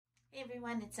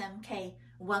everyone, it's MK.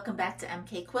 Welcome back to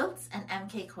MK Quilts and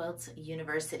MK Quilts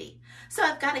University. So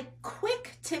I've got a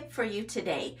quick tip for you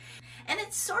today, and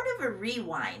it's sort of a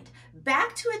rewind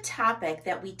back to a topic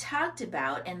that we talked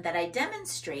about and that I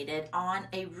demonstrated on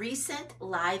a recent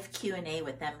live Q&A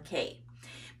with MK.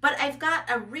 But I've got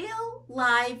a real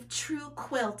live true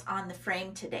quilt on the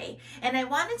frame today, and I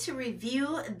wanted to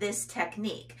review this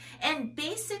technique. And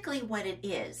basically what it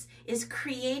is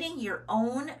creating your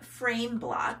own frame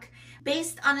block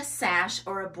based on a sash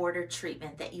or a border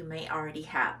treatment that you may already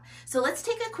have. So let's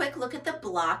take a quick look at the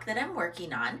block that I'm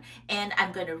working on, and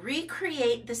I'm going to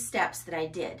recreate the steps that I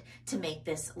did to make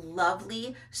this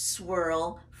lovely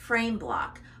swirl frame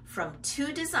block from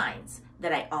two designs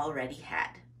that I already had.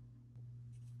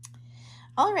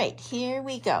 All right, here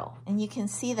we go. And you can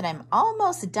see that I'm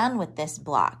almost done with this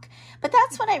block. But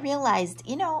that's when I realized,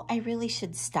 I really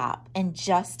should stop and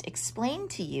just explain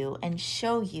to you and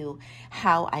show you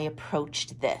how I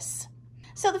approached this.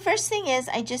 So the first thing is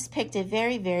I just picked a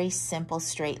very, very simple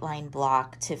straight line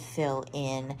block to fill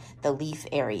in the leaf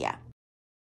area.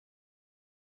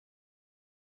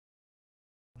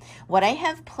 What I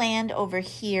have planned over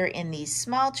here in these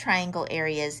small triangle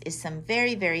areas is some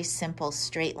very, very simple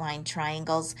straight line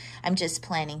triangles. I'm just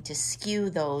planning to skew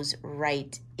those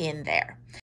right in there.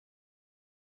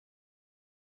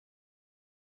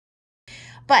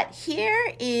 But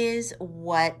here is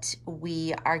what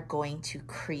we are going to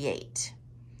create.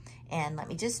 And let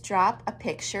me just drop a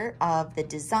picture of the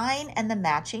design and the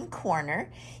matching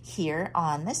corner here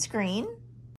on the screen.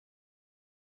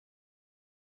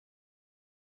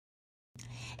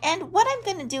 And what I'm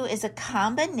going to do is a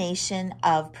combination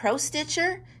of Pro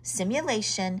Stitcher,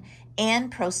 Simulation,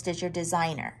 and Pro Stitcher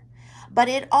Designer. But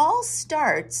it all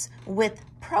starts with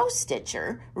Pro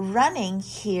Stitcher running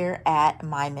here at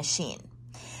my machine.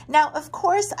 Now, of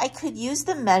course, I could use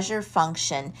the measure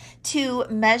function to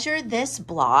measure this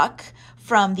block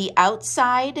from the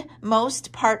outside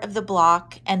most part of the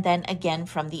block and then again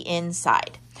from the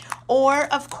inside. Or,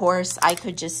 of course, I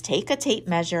could just take a tape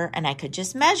measure and I could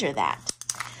just measure that.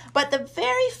 But the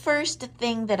very first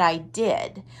thing that I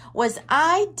did was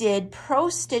I did Pro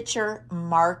Stitcher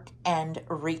mark and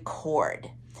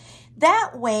record.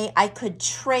 That way I could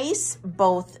trace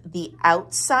both the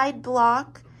outside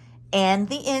block and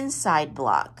the inside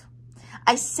block.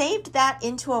 I saved that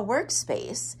into a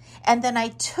workspace, and then I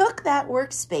took that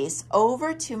workspace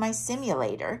over to my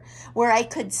simulator where I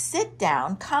could sit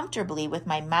down comfortably with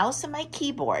my mouse and my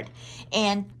keyboard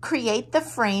and create the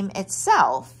frame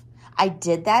itself. I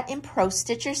did that in Pro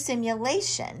Stitcher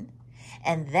Simulation,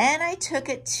 and then I took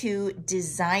it to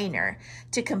Designer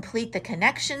to complete the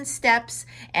connection steps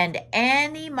and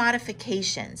any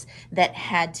modifications that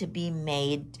had to be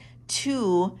made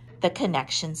to the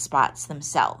connection spots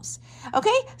themselves.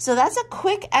 Okay, so that's a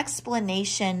quick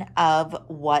explanation of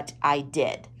what I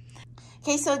did.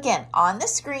 Okay, so again, on the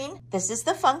screen, this is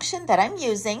the function that I'm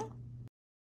using.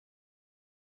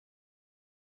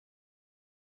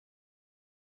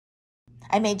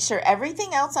 I made sure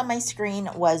everything else on my screen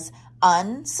was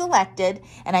unselected,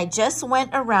 and I just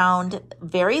went around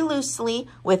very loosely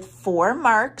with 4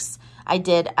 marks. I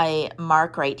did a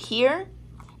mark right here,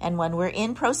 and when we're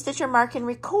in Pro Stitcher Mark and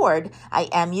Record, I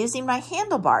am using my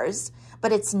handlebars,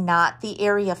 but it's not the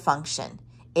area function.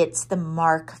 It's the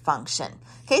mark function.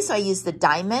 Okay, so I used the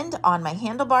diamond on my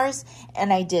handlebars,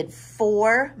 and I did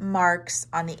 4 marks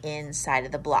on the inside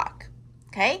of the block.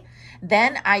 Okay,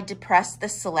 then I depressed the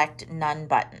Select None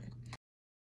button.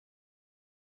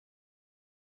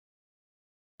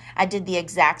 I did the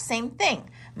exact same thing.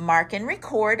 Mark and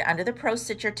record under the Pro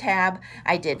Stitcher tab.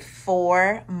 I did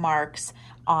 4 marks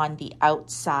on the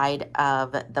outside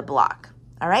of the block.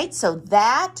 All right, so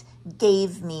that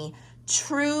gave me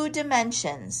true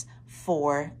dimensions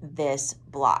for this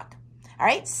block. All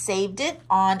right, saved it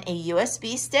on a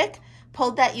USB stick,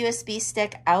 pulled that USB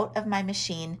stick out of my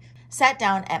machine, sat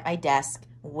down at my desk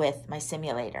with my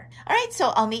simulator. All right,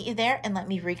 so I'll meet you there and let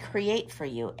me recreate for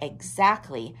you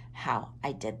exactly how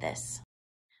I did this.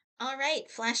 All right,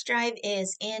 flash drive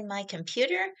is in my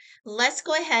computer. Let's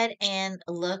go ahead and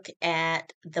look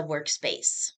at the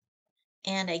workspace.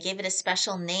 And I gave it a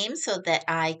special name so that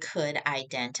I could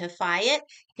identify it.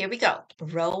 Here we go,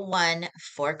 row 1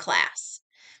 for class.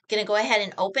 I'm going to go ahead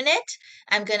and open it.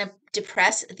 I'm going to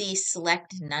depress the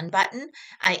Select None button.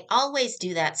 I always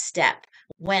do that step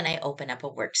when I open up a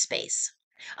workspace.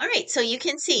 All right, so you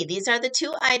can see these are the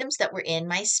 2 items that were in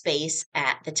my space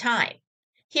at the time.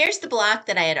 Here's the block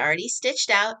that I had already stitched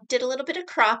out, did a little bit of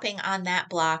cropping on that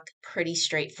block, pretty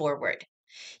straightforward.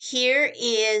 Here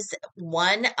is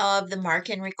one of the mark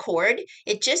and record.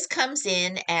 It just comes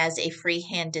in as a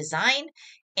freehand design.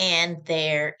 And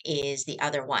there is the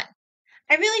other one.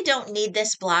 I really don't need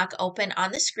this block open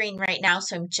on the screen right now,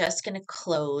 so I'm just going to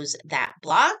close that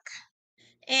block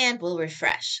and we'll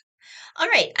refresh. All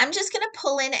right, I'm just going to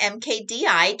pull in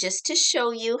MKDI just to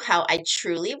show you how I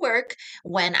truly work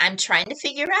when I'm trying to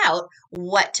figure out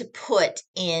what to put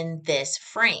in this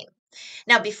frame.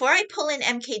 Now, before I pull in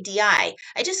MKDI,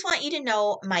 I just want you to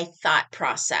know my thought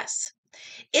process.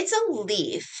 It's a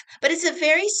leaf, but it's a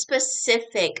very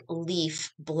specific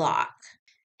leaf block.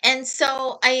 And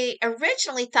so I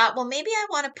originally thought, well, maybe I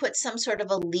want to put some sort of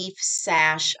a leaf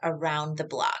sash around the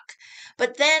block.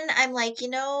 But then I'm like,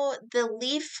 the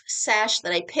leaf sash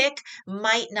that I pick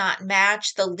might not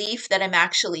match the leaf that I'm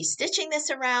actually stitching this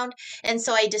around. And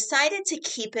so I decided to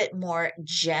keep it more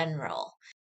general,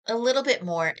 a little bit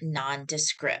more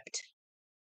nondescript.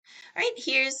 All right,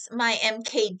 here's my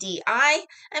MKDI.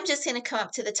 I'm just going to come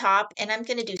up to the top and I'm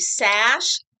going to do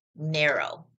sash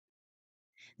narrow.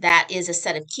 That is a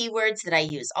set of keywords that I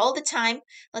use all the time.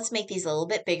 Let's make these a little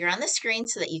bit bigger on the screen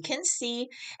so that you can see.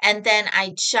 And then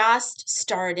I just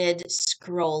started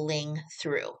scrolling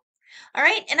through. All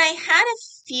right, and I had a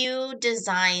few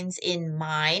designs in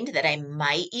mind that I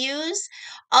might use.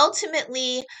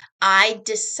 Ultimately, I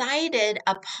decided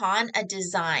upon a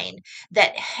design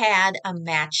that had a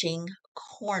matching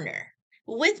corner.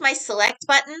 With my select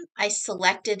button, I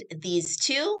selected these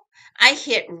two. I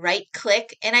hit right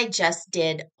click and I just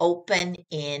did open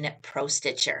in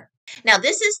ProStitcher. Now,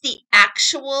 this is the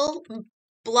actual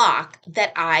block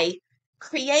that I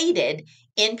created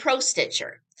in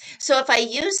ProStitcher. So if I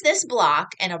use this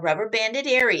block and a rubber banded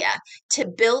area to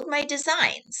build my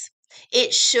designs,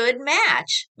 it should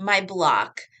match my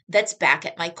block that's back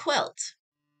at my quilt.